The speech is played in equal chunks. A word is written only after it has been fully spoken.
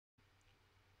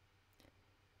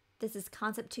This is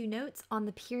Concept 2 notes on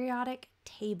the periodic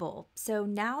table. So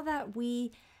now that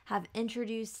we have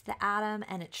introduced the atom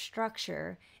and its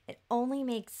structure, it only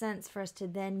makes sense for us to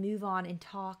then move on and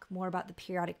talk more about the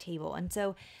periodic table. And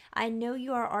so I know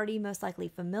you are already most likely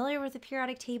familiar with the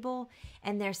periodic table,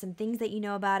 and there's some things that you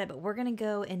know about it, but we're going to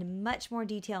go in much more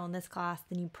detail in this class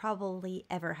than you probably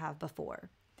ever have before.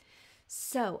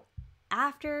 So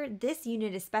after this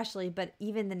unit especially, but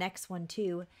even the next one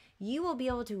too, you will be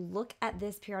able to look at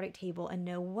this periodic table and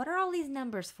know, what are all these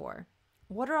numbers for?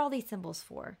 What are all these symbols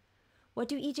for? What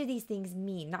do each of these things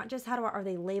mean? Not just are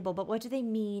they labeled, but what do they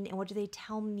mean and what do they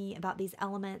tell me about these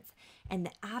elements and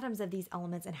the atoms of these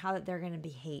elements and how that they're going to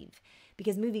behave?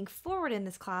 Because moving forward in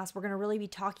this class, we're going to really be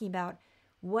talking about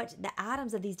what the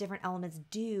atoms of these different elements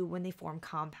do when they form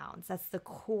compounds. That's the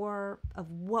core of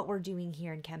what we're doing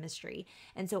here in chemistry.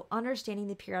 And so understanding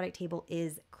the periodic table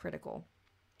is critical.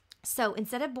 So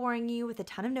instead of boring you with a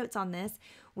ton of notes on this,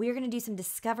 we are going to do some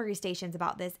discovery stations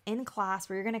about this in class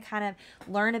where you're going to kind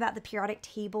of learn about the periodic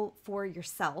table for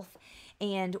yourself.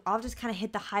 And I'll just kind of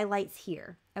hit the highlights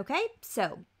here. Okay,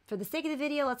 so for the sake of the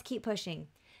video, let's keep pushing.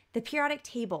 The periodic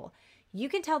table. You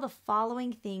can tell the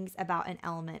following things about an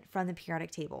element from the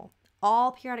periodic table.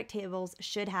 All periodic tables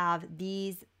should have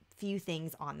these few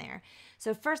things on there.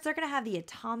 So first, they're going to have the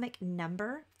atomic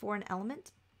number for an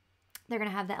element. They're going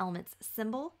to have the element's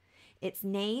symbol, its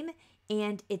name,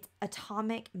 and its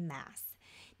atomic mass.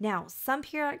 Now, some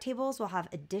periodic tables will have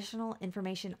additional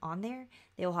information on there.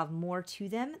 They will have more to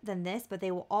them than this, but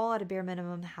they will all at a bare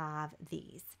minimum have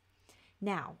these.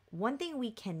 Now, one thing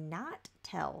we cannot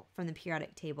tell from the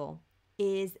periodic table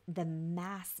is the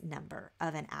mass number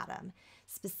of an atom.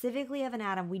 Specifically of an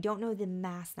atom, we don't know the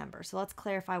mass number. So let's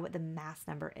clarify what the mass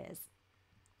number is.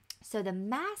 So the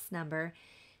mass number,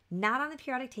 not on the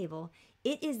periodic table,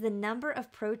 it is the number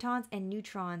of protons and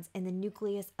neutrons in the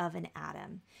nucleus of an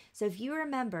atom. So if you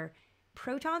remember,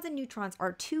 protons and neutrons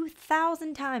are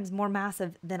 2,000 times more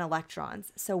massive than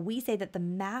electrons. So we say that the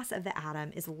mass of the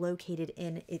atom is located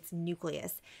in its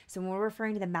nucleus. So when we're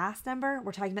referring to the mass number,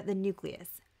 we're talking about the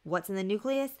nucleus. What's in the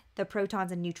nucleus? The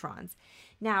protons and neutrons.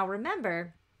 Now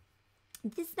remember,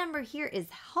 this number here is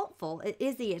helpful. It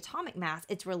is the atomic mass.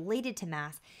 It's related to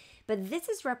mass, but this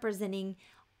is representing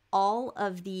all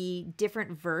of the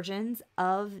different versions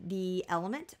of the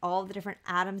element, all of the different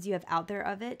atoms you have out there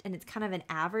of it, and it's kind of an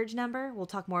average number. We'll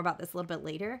talk more about this a little bit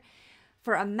later.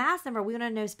 For a mass number, we want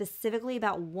to know specifically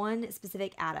about one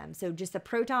specific atom. So just the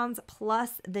protons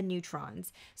plus the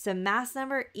neutrons. So mass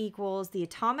number equals the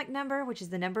atomic number, which is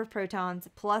the number of protons,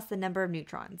 plus the number of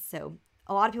neutrons. So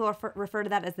a lot of people refer to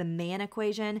that as the Mann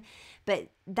equation, but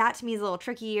that to me is a little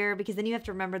trickier because then you have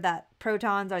to remember that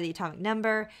protons are the atomic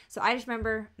number. So I just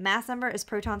remember mass number is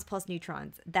protons plus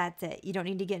neutrons. That's it. You don't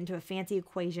need to get into a fancy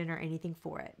equation or anything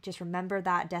for it. Just remember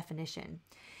that definition.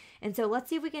 And so let's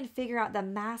see if we can figure out the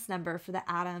mass number for the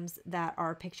atoms that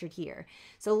are pictured here.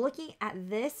 So looking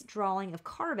at this drawing of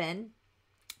carbon,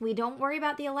 we don't worry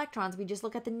about the electrons. We just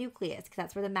look at the nucleus because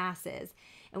that's where the mass is.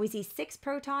 And we see 6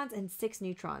 protons and 6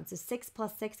 neutrons. So 6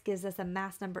 plus 6 gives us a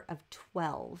mass number of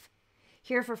 12.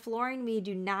 Here for fluorine, we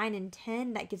do 9 and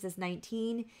 10. That gives us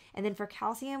 19. And then for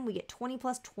calcium, we get 20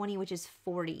 plus 20, which is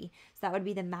 40. So that would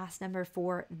be the mass number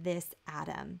for this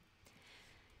atom.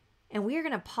 And we are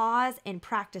going to pause and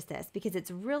practice this because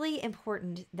it's really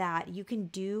important that you can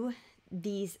do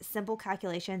these simple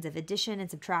calculations of addition and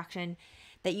subtraction,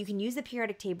 that you can use the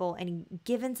periodic table and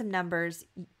given some numbers,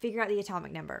 figure out the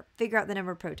atomic number, figure out the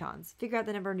number of protons, figure out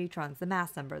the number of neutrons, the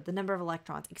mass number, the number of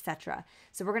electrons, etc.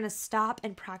 So we're going to stop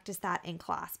and practice that in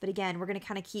class. But again, we're going to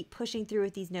kind of keep pushing through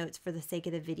with these notes for the sake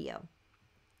of the video.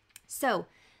 So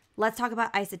let's talk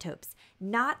about isotopes.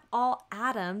 Not all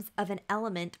atoms of an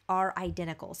element are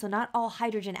identical. So not all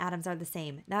hydrogen atoms are the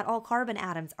same. Not all carbon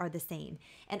atoms are the same.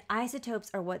 And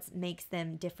isotopes are what makes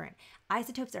them different.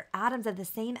 Isotopes are atoms of the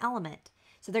same element.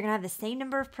 So they're going to have the same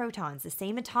number of protons, the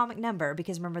same atomic number,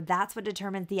 because remember, that's what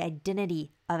determines the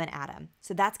identity of an atom.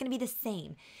 So that's going to be the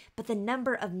same. But the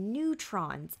number of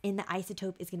neutrons in the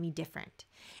isotope is going to be different.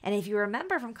 And if you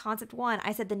remember from concept 1,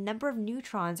 I said the number of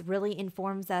neutrons really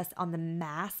informs us on the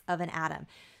mass of an atom.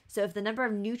 So if the number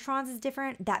of neutrons is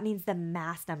different, that means the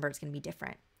mass number is going to be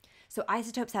different. So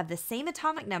isotopes have the same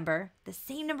atomic number, the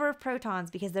same number of protons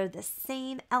because they're the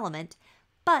same element,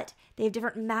 but they have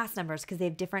different mass numbers because they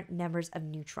have different numbers of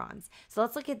neutrons. So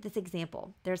let's look at this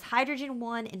example. There's hydrogen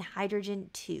 1 and hydrogen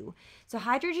 2. So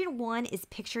hydrogen 1 is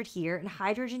pictured here and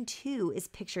hydrogen 2 is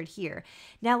pictured here.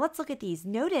 Now let's look at these.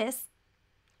 Notice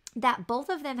that both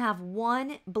of them have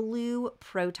one blue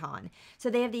proton. So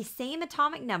they have the same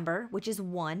atomic number, which is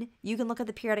 1. You can look at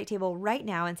the periodic table right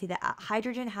now and see that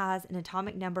hydrogen has an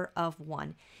atomic number of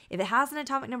 1. If it has an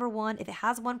atomic number 1, if it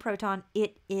has 1 proton,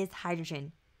 it is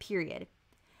hydrogen, period.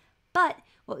 But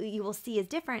what you will see is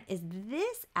different is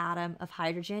this atom of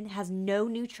hydrogen has no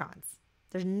neutrons.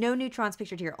 There's no neutrons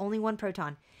pictured here, only 1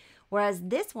 proton. Whereas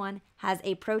this one has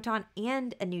a proton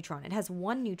and a neutron. It has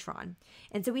 1 neutron.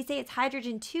 And so we say it's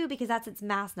hydrogen 2 because that's its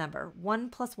mass number. 1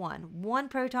 plus 1. 1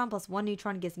 proton plus 1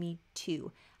 neutron gives me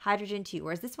 2. Hydrogen 2.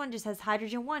 Whereas this one just has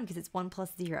hydrogen 1 because it's 1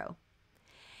 plus 0.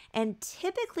 And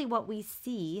typically what we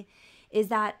see is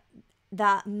that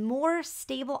the more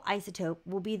stable isotope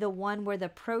will be the one where the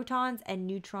protons and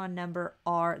neutron number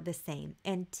are the same.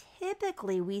 And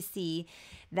typically we see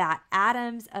that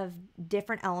atoms of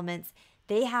different elements,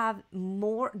 they have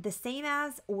the same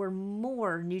as or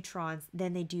more neutrons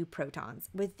than they do protons,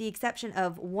 with the exception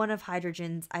of one of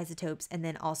hydrogen's isotopes and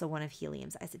then also one of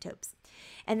helium's isotopes.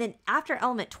 And then after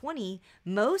element 20,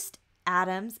 most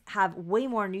atoms have way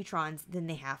more neutrons than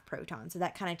they have protons. So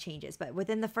that kind of changes. But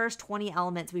within the first 20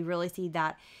 elements, we really see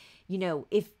that,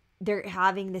 if they're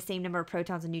having the same number of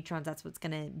protons and neutrons, that's what's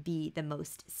going to be the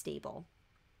most stable.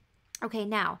 Okay,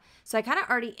 now, so I kind of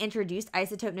already introduced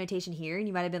isotope notation here, and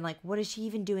you might have been like, what is she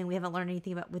even doing? We haven't learned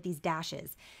anything about with these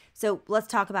dashes. So let's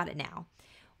talk about it now.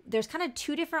 There's kind of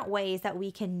 2 different ways that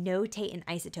we can notate an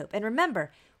isotope. And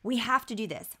remember, we have to do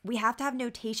this. We have to have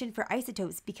notation for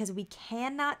isotopes because we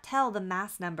cannot tell the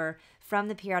mass number from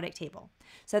the periodic table.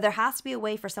 So there has to be a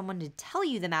way for someone to tell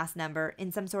you the mass number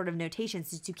in some sort of notation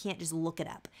since you can't just look it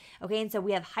up. Okay, and so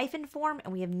we have hyphen form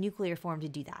and we have nuclear form to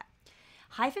do that.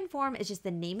 Hyphen form is just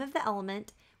the name of the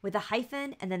element with a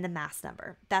hyphen and then the mass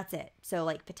number. That's it. So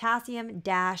like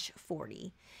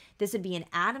potassium-40. This would be an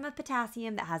atom of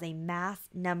potassium that has a mass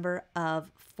number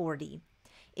of 40.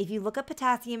 If you look up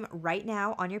potassium right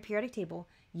now on your periodic table,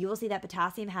 you will see that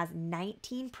potassium has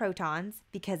 19 protons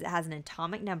because it has an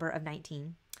atomic number of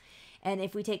 19. And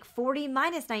if we take 40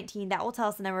 minus 19, that will tell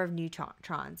us the number of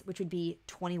neutrons, which would be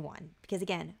 21. Because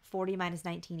again, 40 minus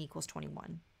 19 equals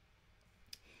 21.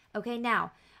 Okay,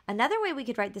 now, another way we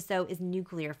could write this, though, is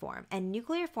nuclear form. And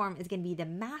nuclear form is going to be the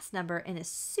mass number in a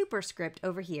superscript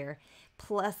over here,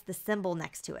 plus the symbol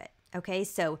next to it. Okay,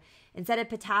 so instead of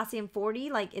potassium 40,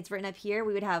 like it's written up here,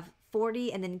 we would have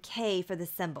 40 and then K for the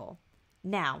symbol.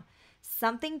 Now,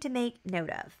 something to make note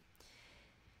of.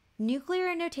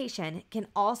 Nuclear notation can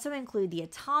also include the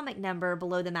atomic number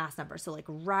below the mass number. So like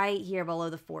right here below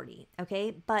the 40,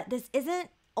 okay? But this isn't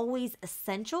always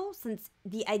essential since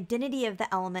the identity of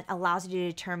the element allows you to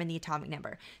determine the atomic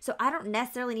number. So I don't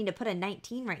necessarily need to put a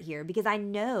 19 right here because I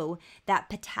know that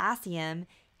potassium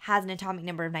has an atomic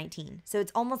number of 19. So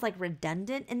it's almost like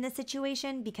redundant in this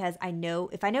situation because I know,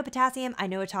 if I know potassium, I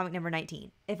know atomic number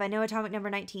 19. If I know atomic number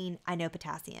 19, I know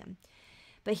potassium.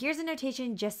 But here's a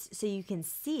notation just so you can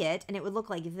see it, and it would look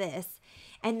like this.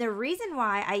 And the reason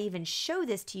why I even show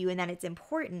this to you and that it's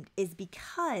important is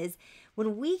because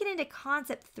when we get into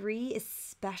concept 3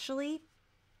 especially,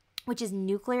 which is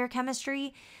nuclear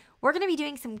chemistry, we're going to be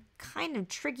doing some kind of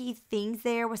tricky things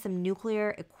there with some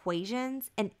nuclear equations,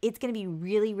 and it's going to be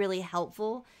really, really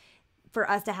helpful for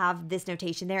us to have this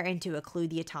notation there and to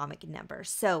include the atomic number.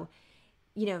 So,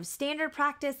 standard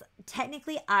practice,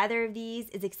 technically either of these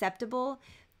is acceptable.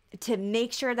 To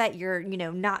make sure that you're,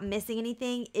 not missing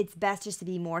anything, it's best just to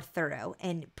be more thorough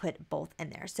and put both in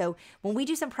there. So when we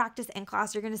do some practice in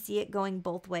class, you're going to see it going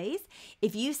both ways.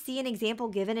 If you see an example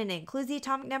given and it includes the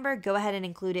atomic number, go ahead and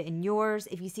include it in yours.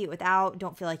 If you see it without,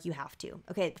 don't feel like you have to.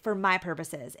 Okay, for my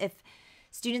purposes. If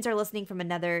students are listening from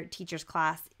another teacher's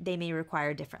class, they may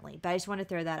require differently, but I just want to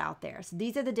throw that out there. So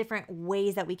these are the different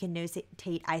ways that we can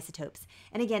notate isotopes.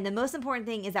 And again, the most important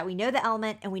thing is that we know the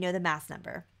element and we know the mass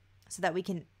number so that we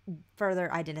can further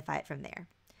identify it from there.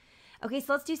 Okay,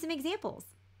 so let's do some examples.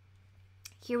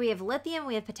 Here we have lithium,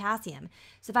 we have potassium.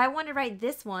 So if I want to write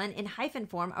this one in hyphen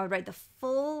form, I would write the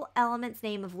full element's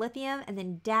name of lithium and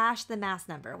then dash the mass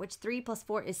number, which 3 plus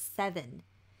 4 is 7.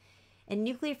 In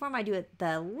nuclear form, I do it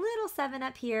the little 7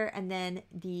 up here and then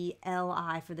the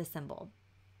Li for the symbol.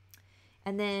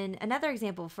 And then another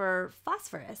example for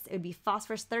phosphorus, it would be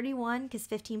phosphorus 31 because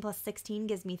 15 plus 16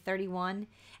 gives me 31.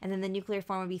 And then the nuclear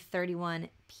form would be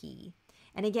 31P.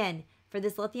 And again, for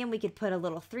this lithium, we could put a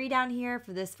little 3 down here.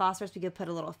 For this phosphorus, we could put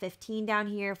a little 15 down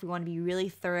here if we want to be really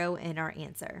thorough in our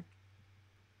answer.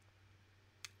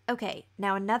 Okay,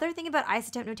 now another thing about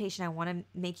isotope notation I want to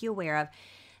make you aware of.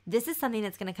 This is something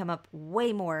that's going to come up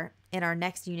way more in our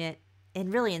next unit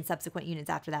and really in subsequent units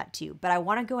after that too. But I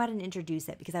want to go ahead and introduce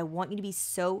it because I want you to be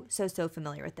so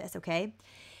familiar with this, okay?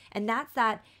 And that's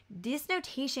that this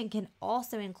notation can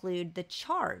also include the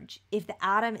charge if the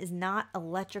atom is not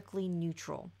electrically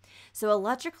neutral. So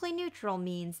electrically neutral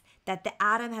means that the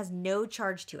atom has no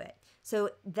charge to it.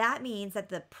 So that means that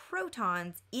the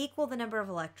protons equal the number of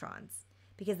electrons,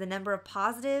 because the number of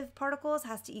positive particles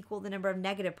has to equal the number of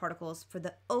negative particles for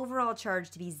the overall charge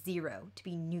to be zero, to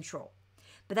be neutral.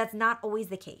 But that's not always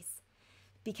the case,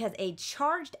 because a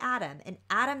charged atom, an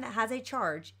atom that has a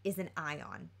charge, is an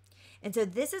ion. And so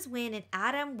this is when an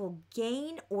atom will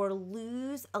gain or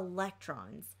lose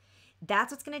electrons.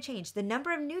 That's what's going to change. The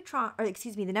number of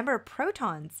the number of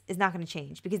protons is not going to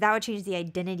change, because that would change the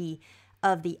identity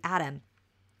of the atom.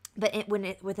 But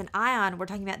with an ion, we're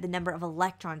talking about the number of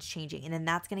electrons changing, and then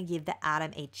that's going to give the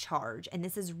atom a charge. And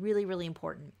this is really, really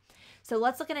important. So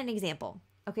let's look at an example.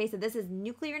 Okay, so this is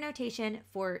nuclear notation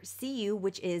for Cu,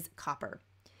 which is copper.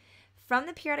 From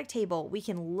the periodic table, we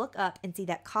can look up and see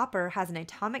that copper has an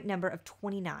atomic number of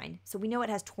 29. So we know it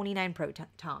has 29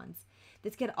 protons.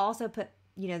 This could also put,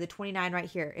 the 29 right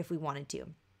here if we wanted to.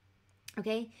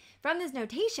 Okay, from this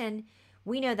notation,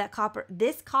 we know that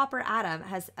this copper atom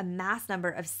has a mass number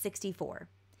of 64.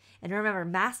 And remember,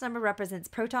 mass number represents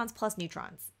protons plus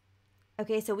neutrons.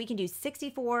 Okay, so we can do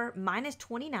 64 minus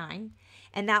 29,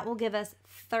 and that will give us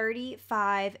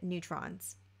 35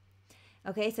 neutrons.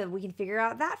 Okay, so we can figure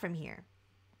out that from here.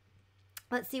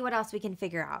 Let's see what else we can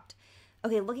figure out.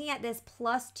 Okay, looking at this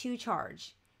plus 2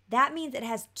 charge, that means it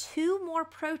has 2 more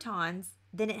protons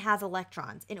than it has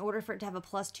electrons in order for it to have a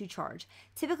plus 2 charge.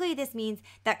 Typically, this means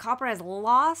that copper has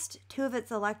lost 2 of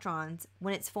its electrons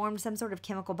when it's formed some sort of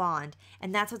chemical bond,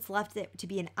 and that's what's left it to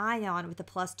be an ion with a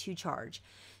plus 2 charge.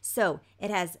 So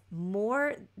it has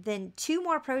more than 2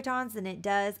 more protons than it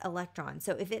does electrons.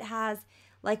 So if it has,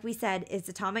 like we said, its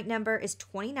atomic number is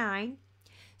 29,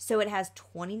 so it has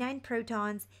 29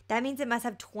 protons, that means it must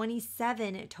have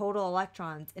 27 total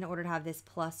electrons in order to have this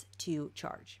plus 2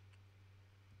 charge.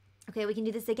 Okay, we can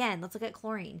do this again. Let's look at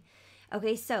chlorine.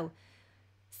 Okay, so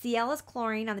Cl is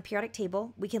chlorine on the periodic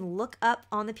table. We can look up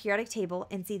on the periodic table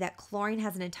and see that chlorine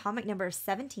has an atomic number of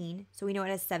 17, so we know it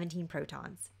has 17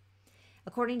 protons.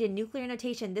 According to nuclear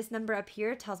notation, this number up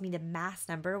here tells me the mass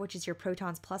number, which is your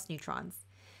protons plus neutrons.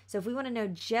 So if we want to know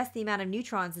just the amount of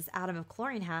neutrons this atom of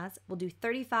chlorine has, we'll do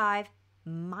 35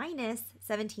 minus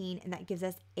 17, and that gives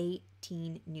us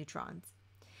 18 neutrons.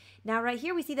 Now right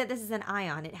here we see that this is an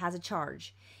ion. It has a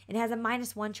charge. It has a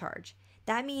 -1 charge.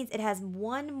 That means it has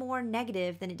 1 more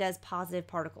negative than it does positive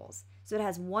particles. So it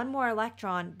has 1 more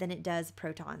electron than it does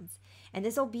protons. And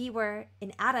this will be where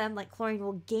an atom like chlorine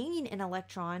will gain an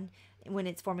electron when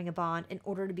it's forming a bond in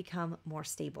order to become more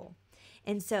stable.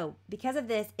 And so because of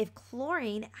this, if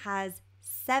chlorine has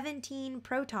 17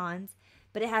 protons,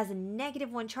 but it has a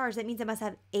 -1 charge, that means it must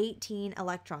have 18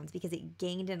 electrons because it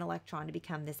gained an electron to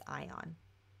become this ion.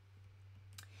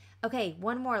 Okay,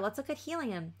 one more. Let's look at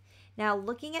helium. Now,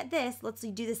 looking at this, let's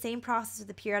do the same process with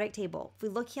the periodic table. If we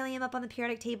look helium up on the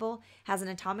periodic table, it has an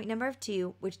atomic number of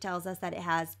 2, which tells us that it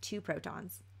has 2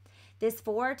 protons. This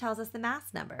 4 tells us the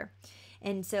mass number.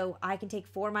 And so I can take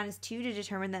 4 minus 2 to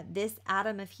determine that this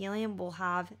atom of helium will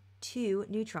have 2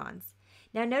 neutrons.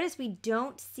 Now notice we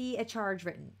don't see a charge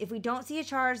written. If we don't see a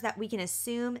charge, that we can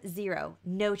assume 0,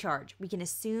 no charge. We can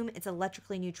assume it's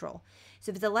electrically neutral. So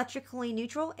if it's electrically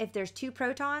neutral, if there's 2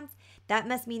 protons, that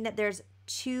must mean that there's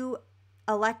 2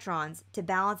 electrons to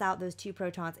balance out those 2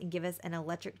 protons and give us an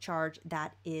electric charge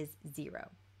that is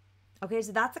 0. Okay,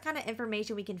 so that's the kind of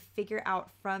information we can figure out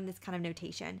from this kind of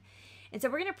notation. And so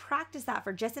we're going to practice that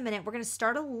for just a minute. We're going to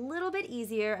start a little bit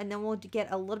easier, and then we'll get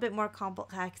a little bit more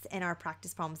complex in our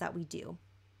practice problems that we do.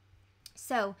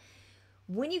 So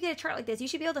when you get a chart like this, you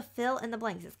should be able to fill in the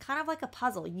blanks. It's kind of like a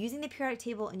puzzle, using the periodic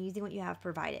table and using what you have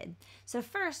provided. So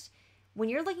first, when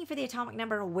you're looking for the atomic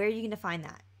number, where are you going to find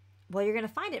that? Well, you're going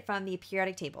to find it from the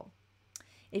periodic table.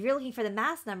 If you're looking for the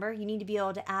mass number, you need to be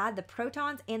able to add the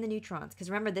protons and the neutrons, because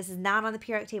remember, this is not on the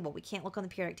periodic table. We can't look on the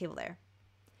periodic table there.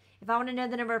 If I want to know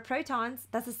the number of protons,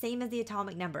 that's the same as the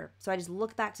atomic number. So I just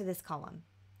look back to this column.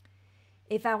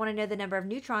 If I want to know the number of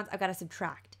neutrons, I've got to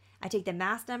subtract. I take the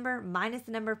mass number minus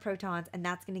the number of protons, and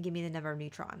that's going to give me the number of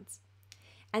neutrons.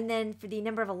 And then for the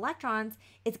number of electrons,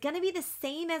 it's going to be the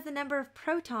same as the number of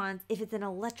protons if it's an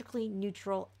electrically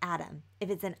neutral atom.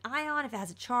 If it's an ion, if it has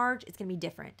a charge, it's going to be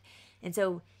different. And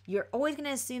so you're always going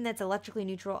to assume that's electrically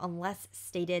neutral unless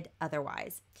stated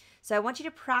otherwise. So I want you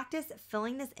to practice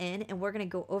filling this in, and we're going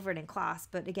to go over it in class.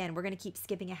 But again, we're going to keep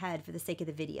skipping ahead for the sake of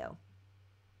the video.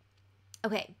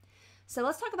 Okay, so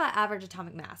let's talk about average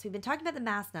atomic mass. We've been talking about the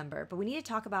mass number, but we need to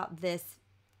talk about this,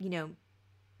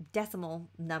 decimal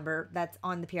number that's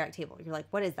on the periodic table. You're like,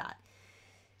 what is that?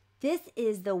 This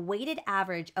is the weighted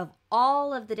average of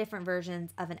all of the different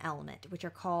versions of an element, which are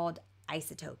called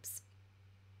isotopes.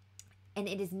 And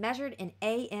it is measured in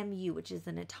AMU, which is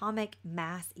an atomic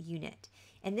mass unit.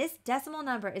 And this decimal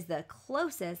number is the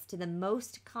closest to the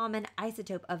most common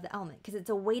isotope of the element because it's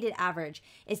a weighted average.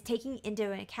 It's taking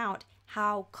into account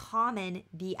how common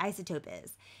the isotope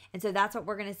is. And so that's what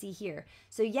we're going to see here.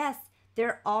 So yes,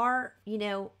 there are,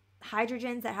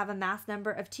 hydrogens that have a mass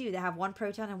number of 2 that have 1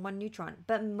 proton and 1 neutron,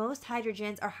 but most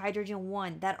hydrogens are hydrogen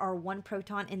 1 that are 1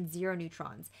 proton and 0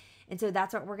 neutrons. And so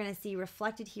that's what we're going to see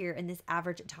reflected here in this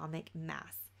average atomic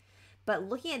mass. But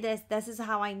looking at this is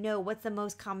how I know what's the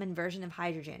most common version of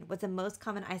hydrogen, what's the most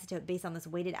common isotope based on this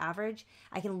weighted average.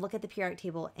 I can look at the periodic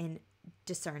table and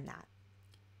discern that.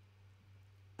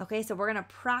 Okay, so we're going to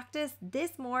practice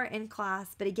this more in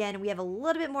class, but again, we have a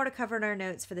little bit more to cover in our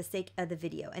notes for the sake of the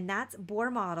video, and that's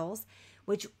Bohr models,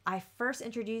 which I first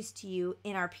introduced to you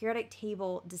in our periodic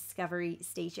table discovery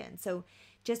station. So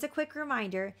just a quick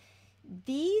reminder,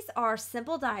 these are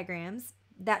simple diagrams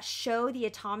that show the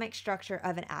atomic structure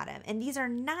of an atom, and these are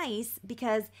nice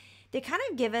because they kind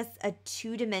of give us a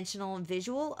two-dimensional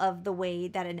visual of the way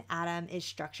that an atom is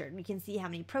structured. We can see how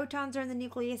many protons are in the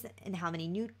nucleus and how many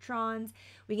neutrons.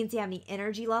 We can see how many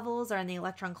energy levels are in the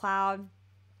electron cloud.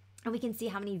 And we can see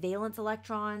how many valence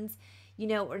electrons,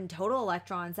 or in total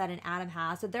electrons that an atom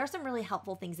has. So there are some really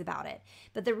helpful things about it.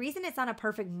 But the reason it's not a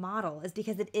perfect model is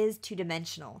because it is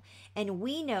two-dimensional. And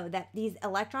we know that these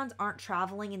electrons aren't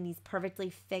traveling in these perfectly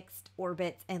fixed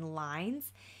orbits and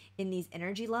lines in these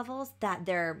energy levels, that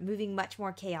they're moving much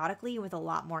more chaotically with a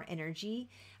lot more energy.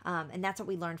 And that's what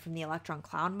we learned from the electron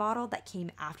cloud model that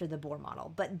came after the Bohr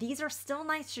model. But these are still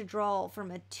nice to draw from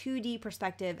a 2D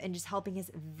perspective and just helping us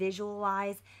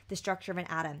visualize the structure of an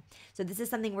atom. So this is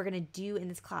something we're going to do in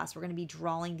this class. We're going to be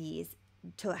drawing these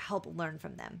to help learn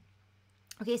from them.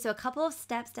 Okay, so a couple of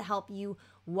steps to help you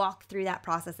walk through that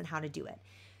process and how to do it.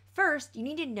 First, you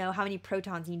need to know how many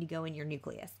protons need to go in your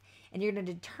nucleus. And you're going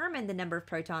to determine the number of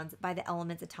protons by the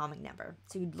element's atomic number.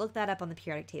 So you'd look that up on the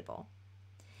periodic table.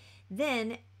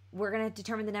 Then we're going to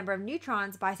determine the number of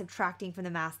neutrons by subtracting from the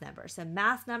mass number. So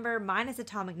mass number minus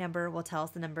atomic number will tell us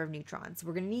the number of neutrons. So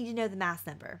we're going to need to know the mass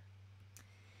number.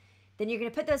 Then you're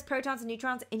going to put those protons and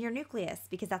neutrons in your nucleus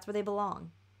because that's where they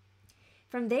belong.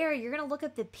 From there, you're going to look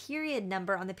up the period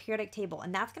number on the periodic table,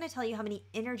 and that's going to tell you how many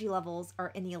energy levels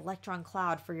are in the electron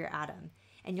cloud for your atom.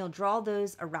 And you'll draw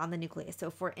those around the nucleus. So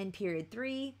if we're in period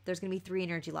 3, there's going to be 3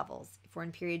 energy levels. If we're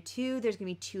in period 2, there's going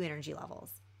to be 2 energy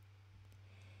levels.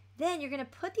 Then you're going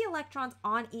to put the electrons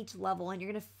on each level, and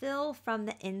you're going to fill from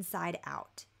the inside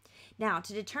out. Now,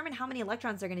 to determine how many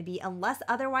electrons they're going to be, unless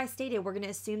otherwise stated, we're going to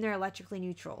assume they're electrically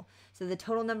neutral. So the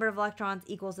total number of electrons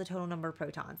equals the total number of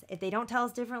protons. If they don't tell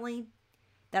us differently,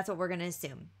 that's what we're going to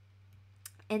assume.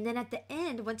 And then at the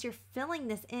end, once you're filling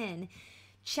this in,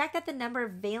 check that the number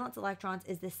of valence electrons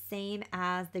is the same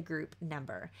as the group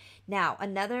number. Now,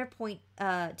 another point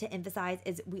to emphasize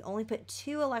is we only put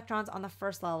 2 electrons on the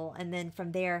first level, and then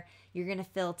from there, you're going to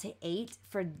fill to 8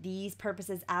 for these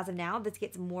purposes as of now. This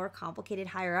gets more complicated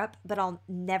higher up, but I'll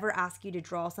never ask you to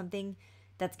draw something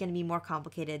that's going to be more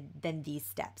complicated than these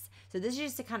steps. So this is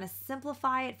just to kind of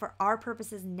simplify it for our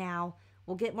purposes now.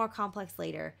 We'll get more complex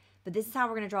later, but this is how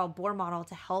we're going to draw a Bohr model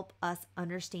to help us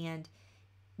understand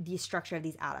the structure of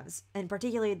these atoms, and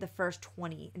particularly the first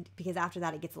 20, because after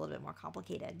that it gets a little bit more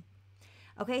complicated.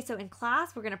 Okay, so in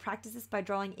class, we're going to practice this by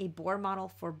drawing a Bohr model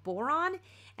for boron,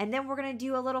 and then we're going to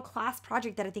do a little class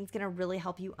project that I think is going to really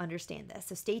help you understand this.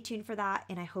 So stay tuned for that,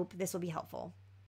 and I hope this will be helpful.